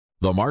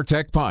The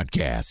MarTech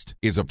Podcast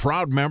is a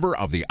proud member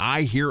of the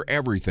I Hear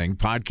Everything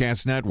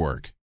Podcast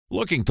Network.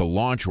 Looking to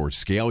launch or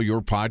scale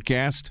your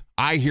podcast?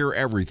 I Hear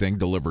Everything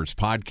delivers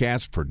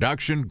podcast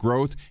production,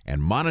 growth,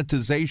 and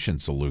monetization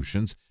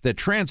solutions that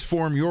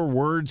transform your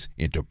words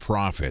into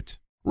profit.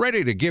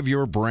 Ready to give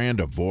your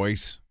brand a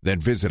voice? Then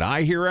visit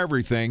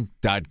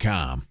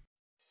iheareverything.com.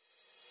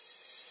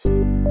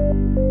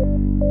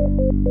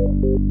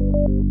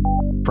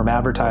 From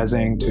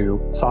advertising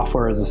to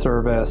software as a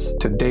service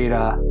to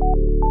data.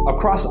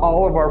 Across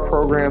all of our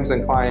programs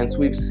and clients,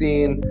 we've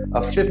seen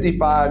a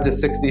 55 to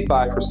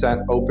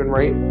 65% open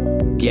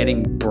rate.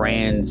 Getting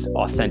brands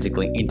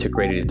authentically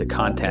integrated into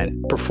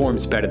content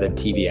performs better than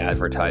TV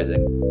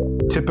advertising.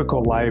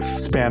 Typical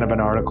lifespan of an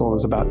article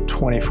is about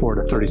 24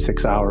 to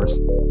 36 hours.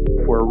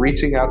 If we're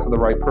reaching out to the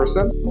right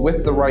person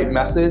with the right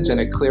message and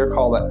a clear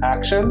call to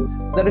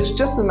action, then it's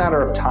just a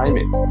matter of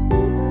timing.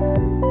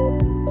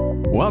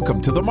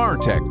 Welcome to the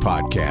MarTech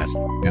Podcast,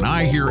 an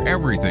I Hear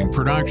Everything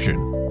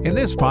production. In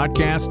this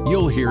podcast,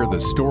 you'll hear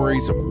the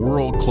stories of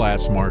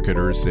world-class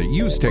marketers that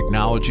use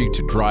technology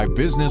to drive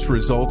business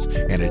results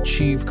and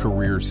achieve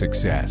career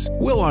success.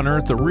 We'll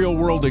unearth the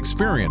real-world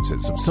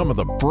experiences of some of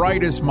the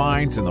brightest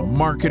minds in the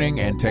marketing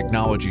and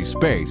technology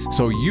space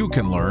so you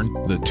can learn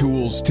the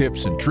tools,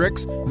 tips, and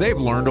tricks they've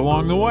learned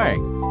along the way.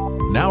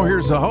 Now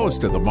here's the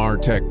host of the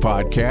MarTech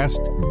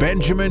Podcast,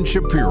 Benjamin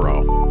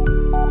Shapiro.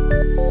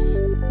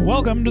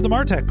 Welcome to the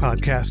MarTech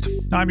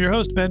Podcast. I'm your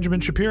host,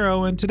 Benjamin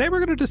Shapiro, and today we're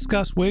going to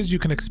discuss ways you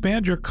can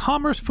expand your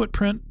commerce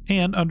footprint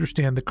and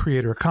understand the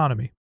creator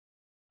economy.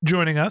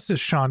 Joining us is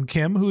Sean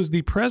Kim, who is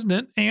the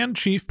president and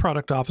chief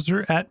product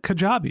officer at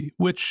Kajabi,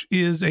 which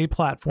is a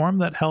platform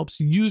that helps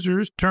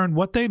users turn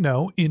what they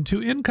know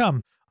into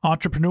income.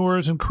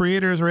 Entrepreneurs and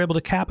creators are able to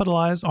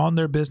capitalize on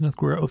their business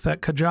growth at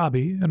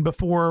Kajabi. And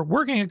before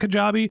working at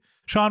Kajabi,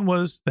 Sean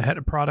was the head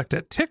of product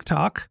at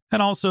TikTok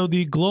and also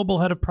the global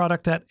head of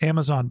product at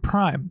Amazon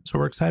Prime. So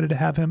we're excited to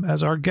have him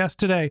as our guest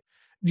today.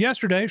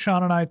 Yesterday,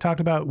 Sean and I talked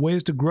about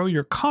ways to grow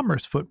your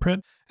commerce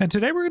footprint. And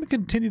today we're going to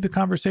continue the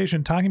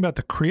conversation talking about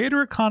the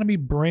creator economy,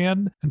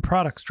 brand, and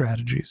product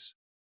strategies.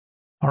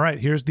 All right,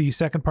 here's the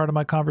second part of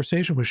my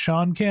conversation with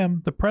Sean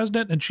Kim, the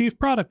president and chief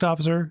product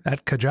officer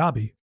at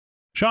Kajabi.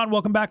 Sean,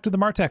 welcome back to the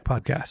MarTech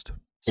Podcast.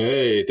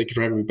 Hey, thank you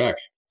for having me back.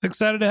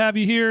 Excited to have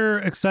you here.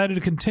 Excited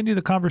to continue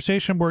the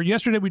conversation where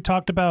yesterday we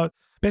talked about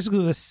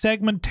basically the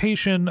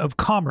segmentation of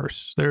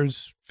commerce.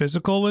 There's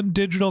physical and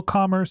digital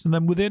commerce, and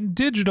then within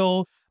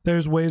digital,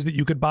 there's ways that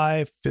you could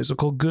buy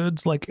physical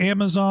goods like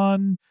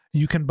Amazon.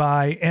 You can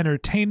buy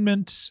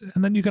entertainment,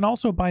 and then you can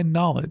also buy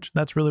knowledge.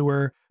 That's really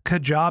where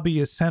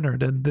Kajabi is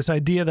centered, and this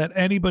idea that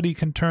anybody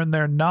can turn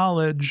their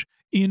knowledge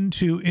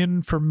into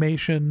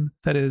information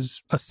that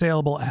is a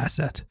saleable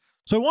asset.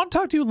 So I want to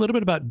talk to you a little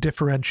bit about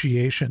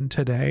differentiation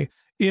today.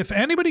 If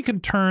anybody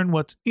can turn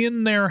what's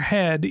in their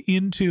head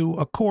into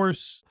a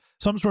course,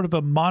 some sort of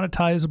a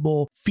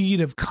monetizable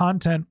feed of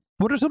content,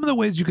 what are some of the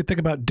ways you could think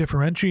about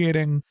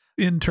differentiating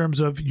in terms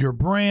of your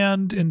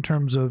brand, in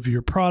terms of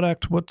your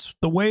product? What's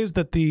the ways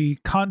that the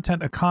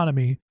content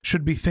economy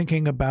should be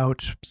thinking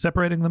about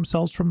separating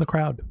themselves from the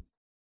crowd?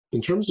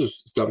 In terms of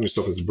establishing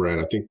yourself as a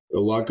brand, I think a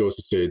lot goes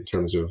to say in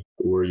terms of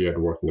where you had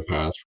worked in the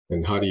past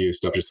and how do you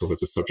establish yourself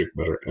as a subject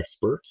matter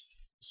expert.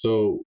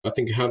 So I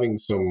think having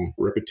some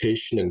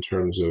reputation in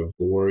terms of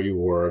where you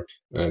worked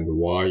and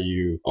why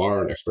you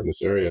are an expert in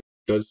this area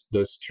does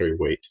carry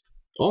weight.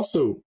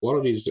 Also, a lot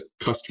of these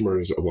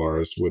customers of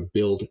ours would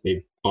build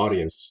an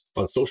audience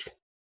on social.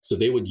 So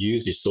they would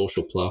use these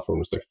social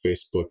platforms like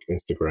Facebook,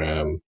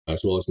 Instagram,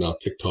 as well as now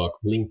TikTok,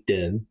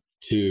 LinkedIn,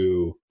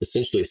 to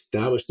essentially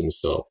establish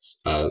themselves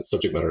as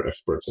subject matter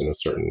experts in a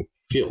certain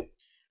field.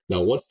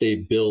 Now, once they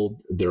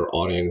build their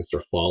audience,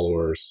 their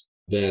followers,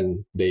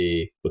 then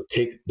they would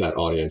take that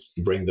audience,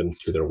 bring them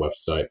to their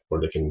website where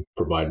they can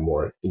provide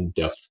more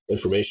in-depth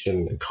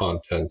information and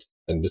content.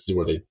 And this is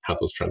where they have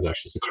those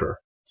transactions occur.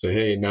 Say,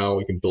 hey, now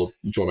we can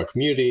join my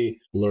community,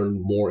 learn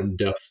more in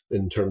depth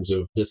in terms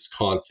of this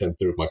content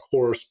through my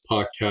course,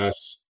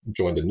 podcast,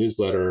 join the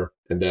newsletter.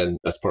 And then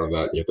as part of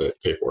that, you have to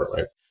pay for it,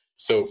 right?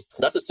 So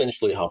that's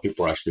essentially how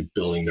people are actually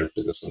building their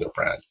business and their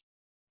brand.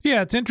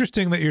 Yeah, it's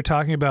interesting that you're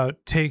talking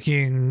about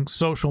taking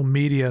social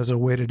media as a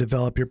way to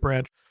develop your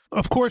brand.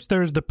 Of course,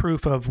 there's the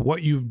proof of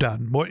what you've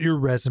done, what your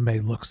resume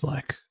looks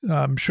like.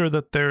 I'm sure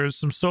that there's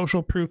some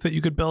social proof that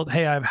you could build.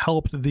 Hey, I've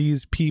helped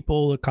these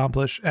people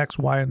accomplish X,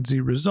 Y, and Z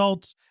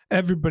results.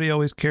 Everybody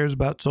always cares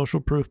about social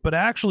proof, but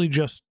actually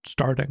just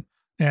starting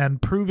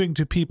and proving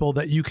to people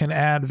that you can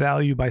add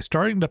value by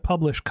starting to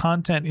publish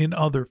content in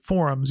other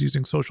forums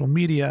using social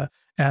media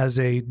as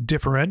a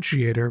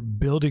differentiator,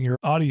 building your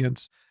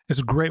audience is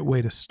a great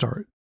way to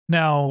start.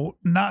 Now,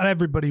 not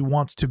everybody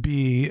wants to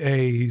be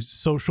a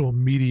social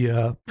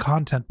media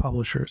content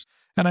publishers.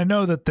 And I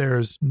know that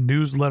there's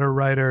newsletter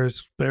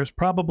writers, there's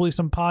probably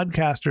some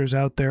podcasters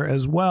out there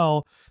as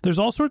well. There's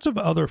all sorts of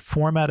other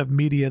format of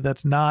media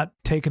that's not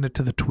taking it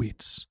to the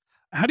tweets.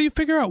 How do you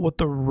figure out what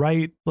the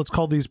right, let's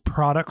call these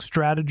product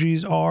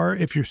strategies are?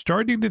 If you're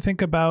starting to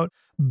think about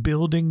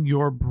building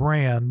your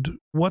brand,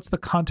 what's the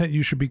content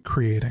you should be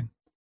creating?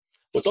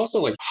 It's also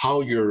like how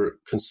your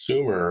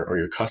consumer or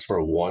your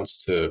customer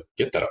wants to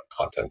get that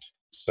content.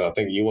 So I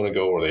think you want to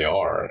go where they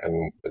are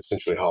and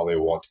essentially how they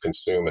want to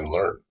consume and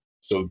learn.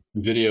 So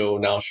video,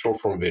 now short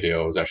form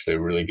video is actually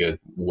a really good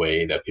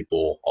way that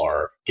people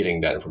are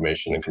getting that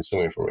information and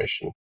consuming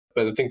information.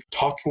 But I think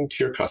talking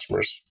to your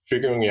customers,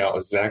 figuring out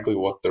exactly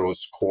what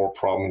those core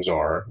problems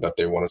are that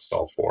they want to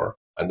solve for,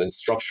 and then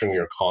structuring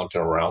your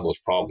content around those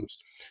problems.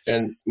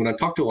 And when I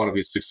talk to a lot of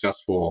these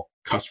successful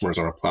customers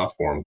on our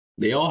platform,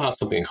 they all have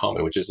something in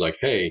common, which is like,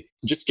 hey,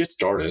 just get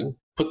started,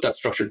 put that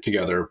structure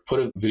together,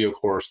 put a video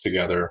course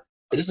together.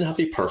 It doesn't have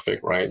to be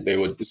perfect, right? They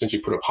would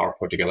essentially put a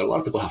PowerPoint together. A lot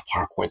of people have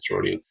PowerPoints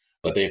already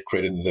that they've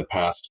created in the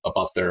past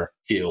about their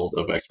field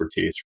of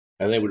expertise.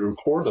 And they would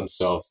record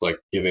themselves like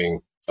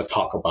giving a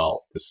talk about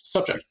this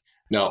subject.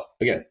 Now,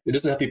 again, it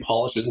doesn't have to be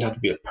polished. It doesn't have to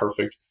be a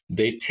perfect.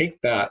 They take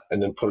that and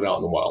then put it out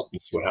in the wild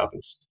and see what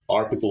happens.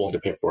 Are people willing to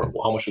pay for it?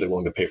 Well, how much are they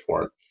willing to pay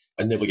for it?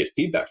 And then we get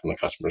feedback from the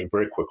customers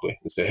very quickly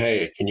and say,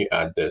 hey, can you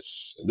add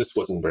this? This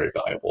wasn't very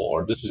valuable,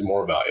 or this is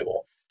more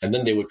valuable. And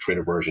then they would create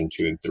a version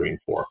 2 and 3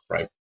 and 4,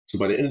 right? So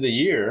by the end of the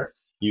year,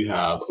 you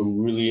have a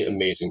really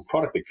amazing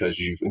product because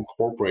you've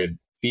incorporated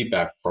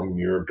feedback from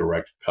your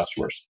direct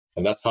customers.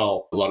 And that's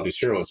how a lot of these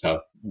heroes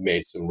have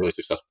made some really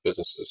successful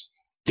businesses.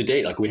 To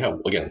date, like we have,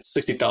 again,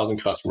 60,000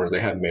 customers.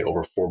 They have made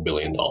over $4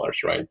 billion,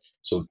 right?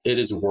 So it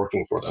is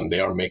working for them. They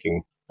are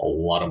making a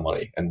lot of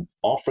money and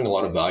offering a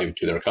lot of value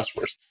to their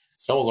customers.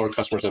 Some of our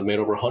customers have made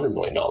over $100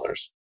 million.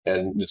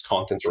 And this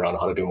content's around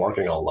how to do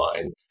marketing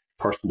online,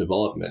 personal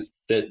development,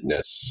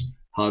 fitness,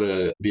 how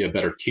to be a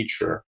better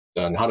teacher,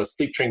 and how to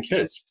sleep train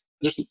kids.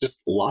 There's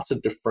just lots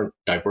of different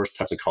diverse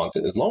types of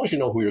content. As long as you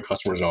know who your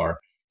customers are,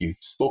 you've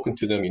spoken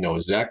to them, you know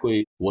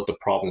exactly what the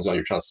problems are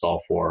you're trying to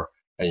solve for,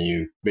 and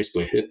you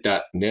basically hit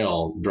that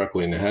nail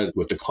directly in the head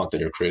with the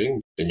content you're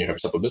creating, then you have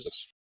yourself a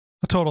business.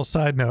 A total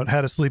side note,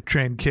 how to sleep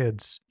train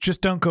kids.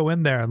 Just don't go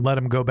in there and let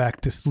them go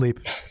back to sleep.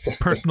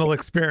 Personal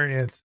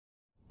experience.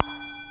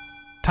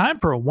 Time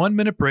for a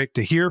 1-minute break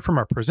to hear from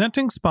our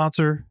presenting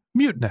sponsor,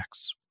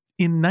 Mutinex.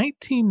 In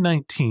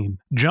 1919,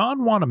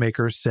 John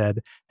Wanamaker said,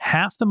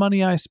 "Half the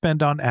money I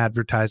spend on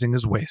advertising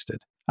is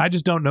wasted. I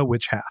just don't know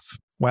which half."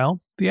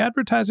 Well, the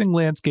advertising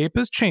landscape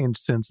has changed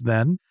since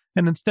then,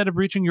 and instead of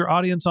reaching your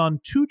audience on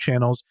 2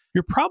 channels,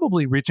 you're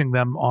probably reaching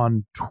them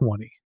on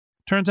 20.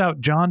 Turns out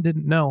John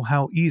didn't know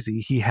how easy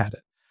he had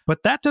it.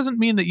 But that doesn't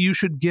mean that you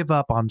should give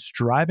up on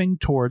striving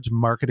towards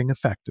marketing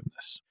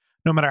effectiveness.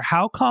 No matter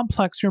how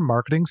complex your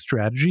marketing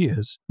strategy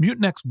is,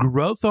 Mutinex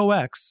Growth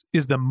OX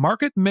is the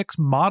market mix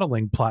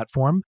modeling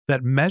platform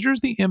that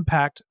measures the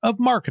impact of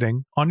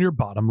marketing on your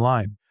bottom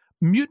line.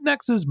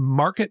 Mutinex's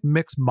market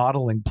mix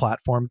modeling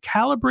platform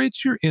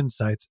calibrates your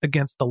insights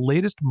against the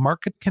latest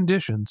market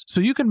conditions so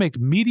you can make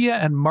media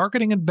and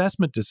marketing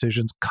investment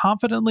decisions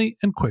confidently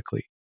and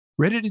quickly.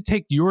 Ready to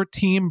take your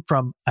team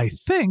from I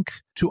think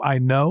to I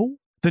know?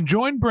 Then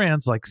join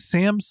brands like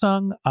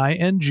Samsung,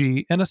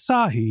 ING, and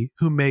Asahi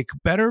who make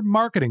better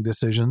marketing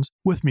decisions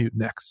with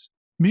Mutinex.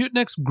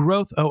 Mutinex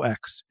Growth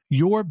OX.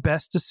 Your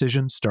best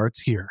decision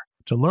starts here.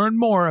 To learn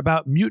more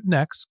about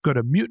Mutinex, go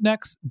to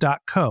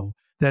mutinex.co.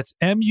 That's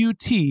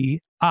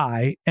MUTINEX.co.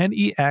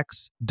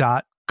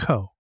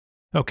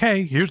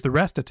 Okay, here's the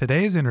rest of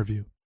today's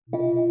interview.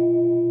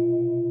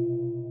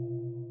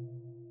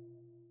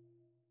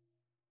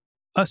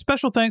 A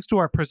special thanks to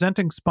our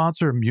presenting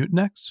sponsor,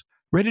 Mutinex.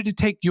 Ready to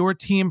take your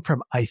team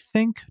from I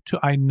think to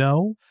I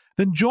know?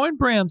 Then join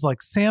brands like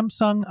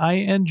Samsung,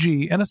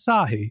 ING, and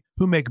Asahi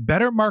who make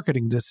better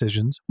marketing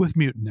decisions with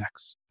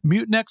Mutinex.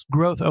 Mutinex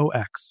Growth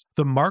OX,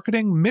 the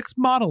marketing mix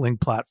modeling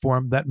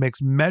platform that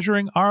makes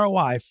measuring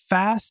ROI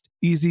fast,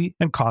 easy,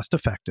 and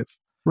cost-effective.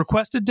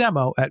 Request a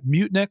demo at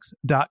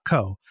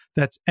mutinex.co.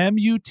 That's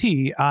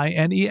MUTINEX.co.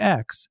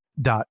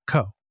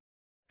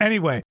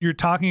 Anyway, you're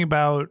talking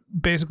about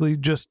basically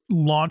just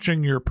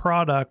launching your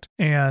product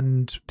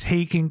and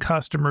taking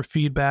customer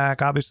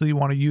feedback. Obviously, you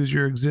want to use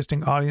your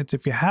existing audience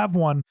if you have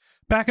one.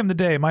 Back in the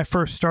day, my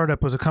first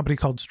startup was a company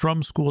called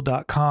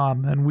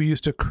strumschool.com, and we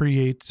used to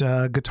create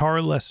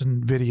guitar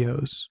lesson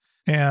videos.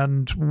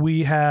 And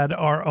we had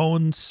our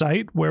own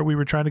site where we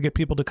were trying to get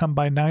people to come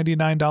buy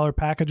 $99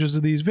 packages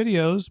of these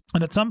videos.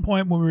 And at some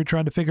point when we were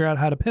trying to figure out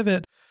how to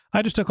pivot,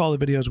 I just took all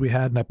the videos we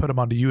had and I put them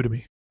onto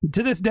Udemy.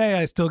 To this day,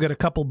 I still get a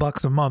couple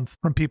bucks a month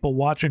from people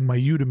watching my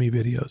Udemy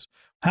videos.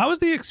 How is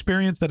the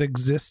experience that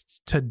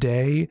exists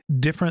today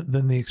different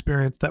than the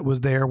experience that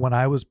was there when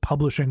I was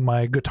publishing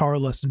my guitar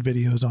lesson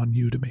videos on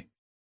Udemy?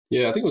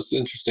 Yeah, I think what's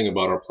interesting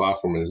about our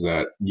platform is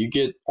that you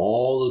get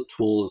all the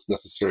tools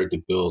necessary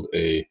to build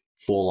a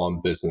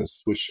full-on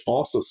business, which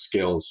also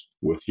scales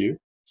with you.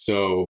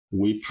 So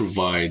we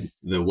provide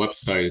the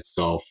website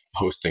itself,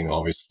 hosting,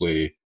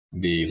 obviously,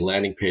 the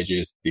landing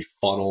pages, the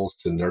funnels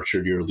to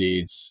nurture your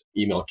leads,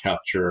 email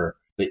capture,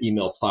 the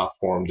email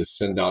platform to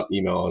send out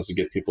emails to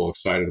get people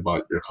excited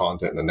about your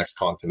content and the next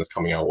content that's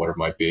coming out, whatever it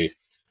might be.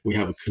 We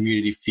have a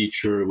community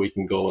feature. We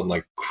can go and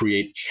like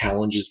create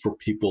challenges for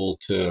people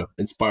to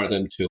inspire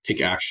them to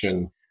take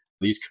action.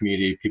 These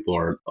community people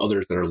are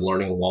others that are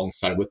learning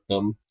alongside with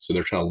them. So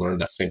they're trying to learn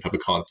that same type of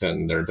content,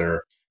 and they're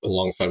there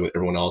alongside with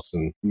everyone else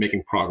and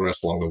making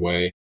progress along the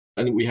way.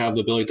 And we have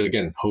the ability to,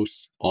 again,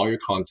 host all your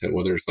content,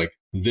 whether it's like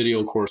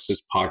video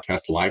courses,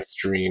 podcasts, live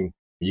stream.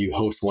 You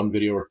host one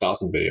video or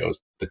 1,000 videos,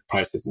 the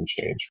price doesn't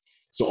change.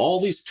 So all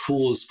these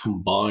tools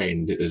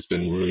combined has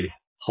been really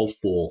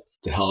helpful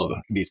to help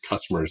these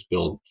customers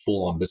build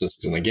full-on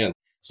businesses. And again,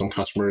 some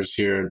customers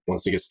here,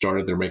 once they get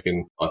started, they're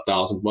making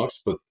 $1,000,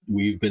 but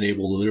we've been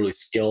able to literally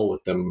scale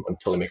with them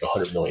until they make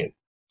 100 million.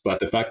 But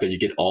the fact that you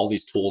get all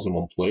these tools in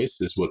one place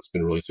is what's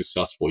been really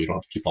successful. You don't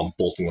have to keep on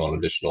bolting on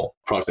additional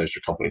products as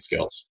your company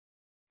scales.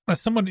 As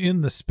someone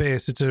in the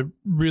space, it's a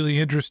really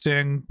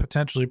interesting,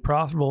 potentially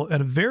profitable,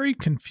 and a very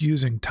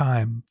confusing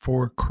time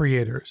for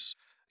creators.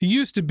 It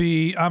used to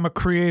be, I'm a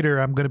creator,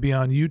 I'm going to be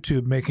on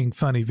YouTube making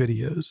funny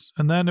videos.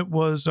 And then it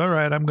was, all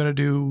right, I'm going to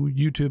do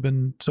YouTube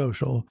and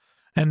social.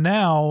 And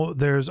now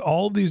there's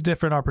all these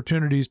different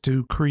opportunities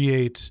to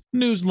create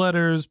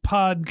newsletters,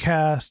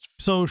 podcasts,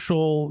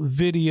 social,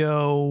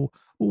 video,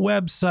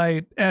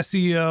 website,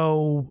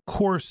 SEO,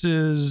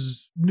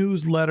 courses,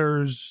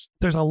 newsletters.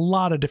 There's a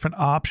lot of different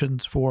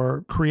options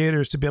for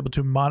creators to be able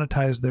to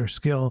monetize their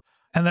skill.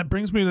 And that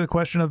brings me to the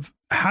question of,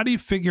 how do you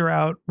figure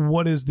out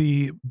what is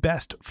the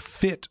best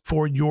fit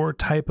for your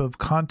type of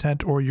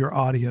content or your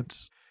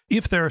audience?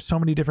 If there are so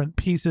many different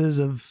pieces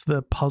of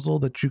the puzzle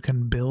that you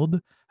can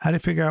build, how do you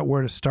figure out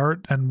where to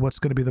start and what's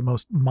going to be the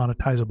most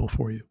monetizable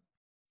for you?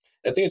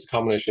 I think it's a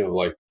combination of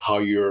like how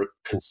your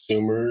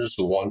consumers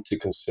want to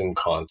consume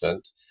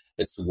content.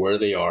 It's where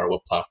they are,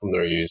 what platform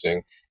they're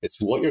using. It's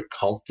what you're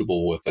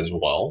comfortable with as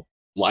well.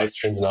 Live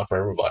stream's not for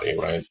everybody,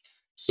 right?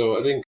 So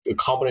I think a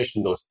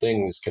combination of those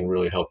things can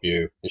really help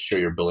you ensure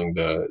you're building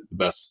the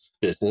best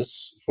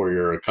business for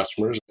your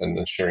customers and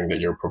ensuring that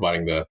you're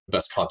providing the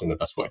best content the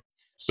best way.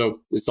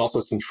 So it's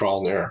also some trial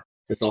and error.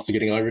 It's also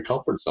getting out of your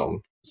comfort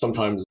zone.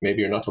 Sometimes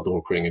maybe you're not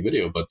comfortable creating a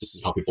video, but this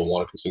is how people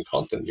want to consume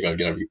content. You got to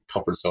get out of your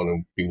comfort zone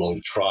and be willing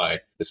to try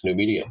this new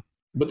medium.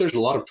 But there's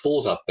a lot of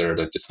tools out there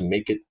that just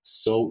make it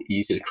so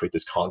easy to create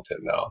this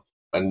content now.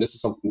 And this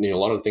is something, a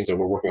lot of the things that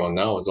we're working on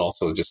now is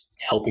also just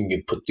helping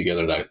you put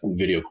together that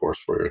video course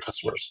for your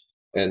customers.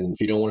 And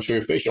if you don't want to show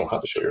your face, you don't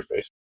have to show your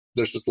face.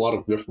 There's just a lot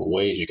of different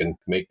ways you can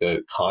make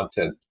the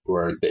content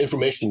where the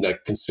information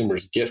that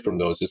consumers get from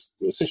those is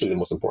essentially the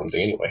most important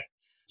thing anyway.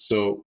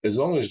 So as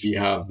long as you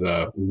have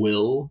the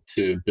will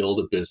to build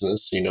a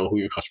business, you know who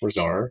your customers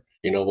are,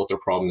 you know what their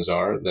problems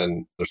are,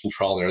 then there's some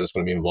trial and error that's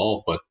going to be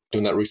involved. But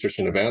doing that research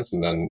in advance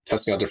and then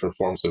testing out different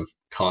forms of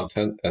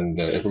content and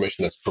the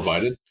information that's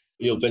provided,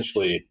 you'll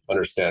eventually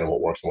understand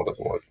what works and what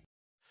doesn't work.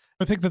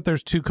 I think that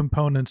there's two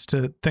components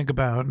to think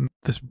about. And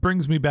this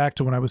brings me back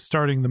to when I was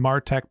starting the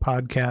MarTech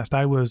podcast.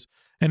 I was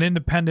an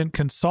independent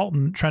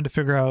consultant trying to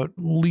figure out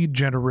lead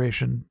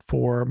generation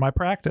for my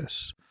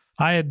practice.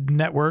 I had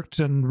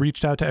networked and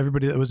reached out to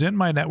everybody that was in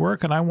my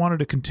network, and I wanted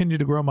to continue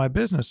to grow my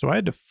business. So I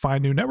had to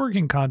find new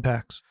networking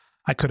contacts.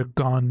 I could have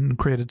gone and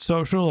created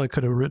social. I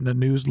could have written a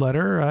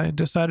newsletter. I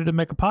decided to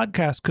make a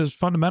podcast because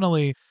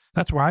fundamentally,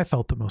 that's where I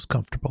felt the most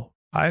comfortable.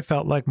 I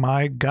felt like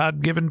my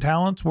God-given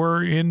talents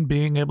were in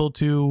being able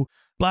to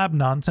blab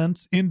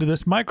nonsense into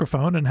this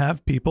microphone and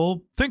have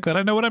people think that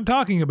I know what I'm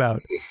talking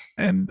about.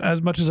 And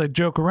as much as I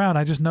joke around,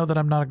 I just know that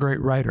I'm not a great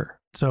writer.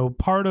 So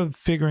part of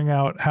figuring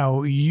out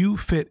how you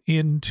fit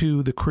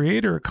into the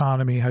creator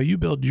economy, how you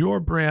build your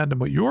brand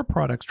and what your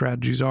product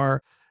strategies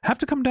are, have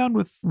to come down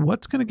with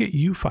what's going to get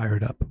you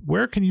fired up.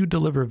 Where can you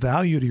deliver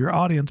value to your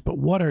audience, but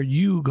what are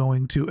you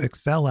going to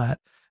excel at?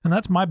 And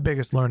that's my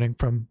biggest learning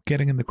from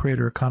getting in the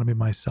creator economy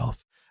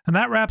myself. And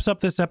that wraps up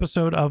this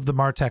episode of the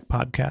MarTech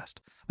podcast.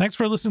 Thanks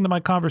for listening to my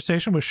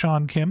conversation with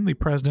Sean Kim, the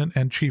president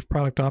and chief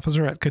product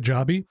officer at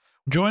Kajabi.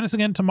 Join us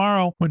again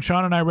tomorrow when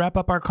Sean and I wrap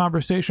up our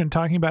conversation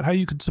talking about how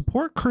you can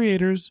support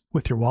creators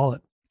with your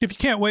wallet. If you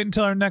can't wait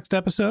until our next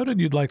episode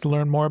and you'd like to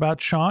learn more about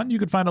Sean, you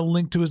can find a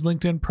link to his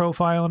LinkedIn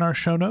profile in our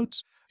show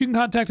notes. You can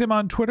contact him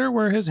on Twitter,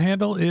 where his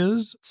handle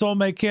is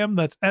Solmekim,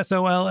 that's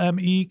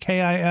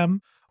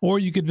SOLMEKIM, or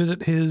you could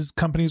visit his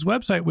company's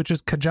website, which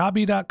is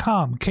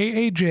kajabi.com,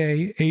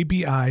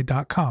 KAJABI.com.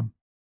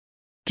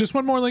 Just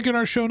one more link in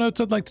our show notes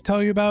I'd like to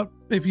tell you about.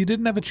 If you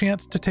didn't have a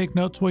chance to take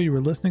notes while you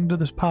were listening to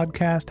this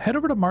podcast, head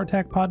over to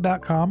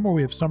martechpod.com, where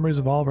we have summaries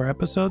of all of our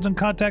episodes and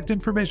contact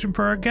information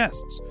for our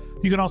guests.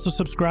 You can also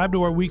subscribe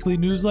to our weekly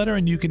newsletter,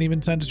 and you can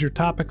even send us your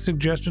topic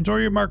suggestions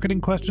or your marketing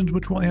questions,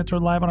 which we'll answer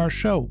live on our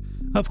show.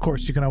 Of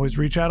course, you can always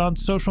reach out on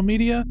social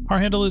media. Our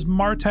handle is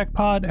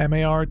MarTechPod,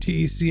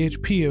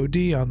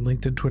 MarTechPod, on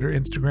LinkedIn, Twitter,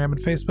 Instagram,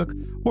 and Facebook.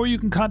 Or you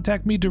can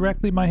contact me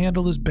directly. My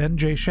handle is Ben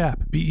J.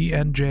 Shap,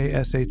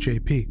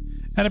 BenJShap.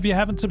 And if you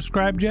haven't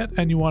subscribed yet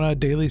and you want a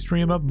daily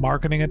stream of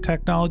marketing and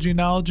technology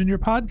knowledge in your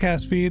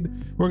podcast feed,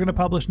 we're going to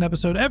publish an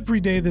episode every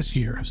day this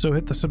year. So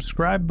hit the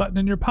subscribe button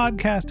in your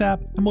podcast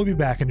app and we'll be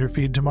back in your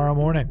feed tomorrow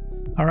morning.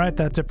 All right,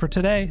 that's it for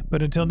today.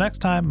 But until next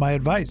time, my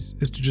advice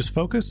is to just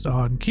focus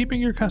on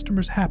keeping your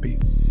customers happy.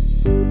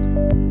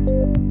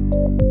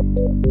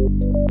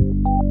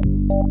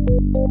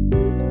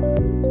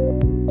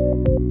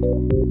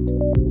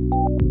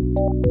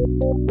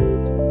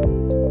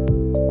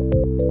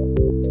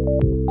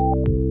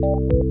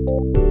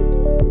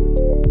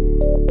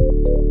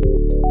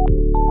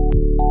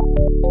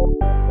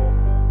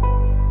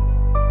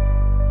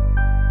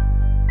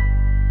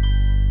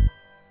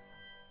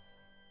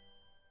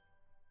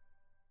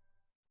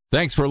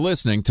 Thanks for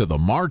listening to the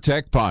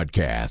MarTech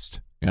Podcast,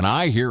 and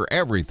I Hear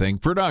Everything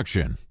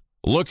production.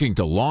 Looking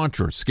to launch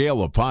or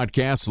scale a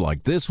podcast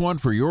like this one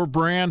for your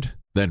brand?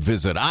 Then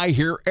visit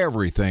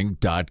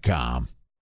iheareverything.com.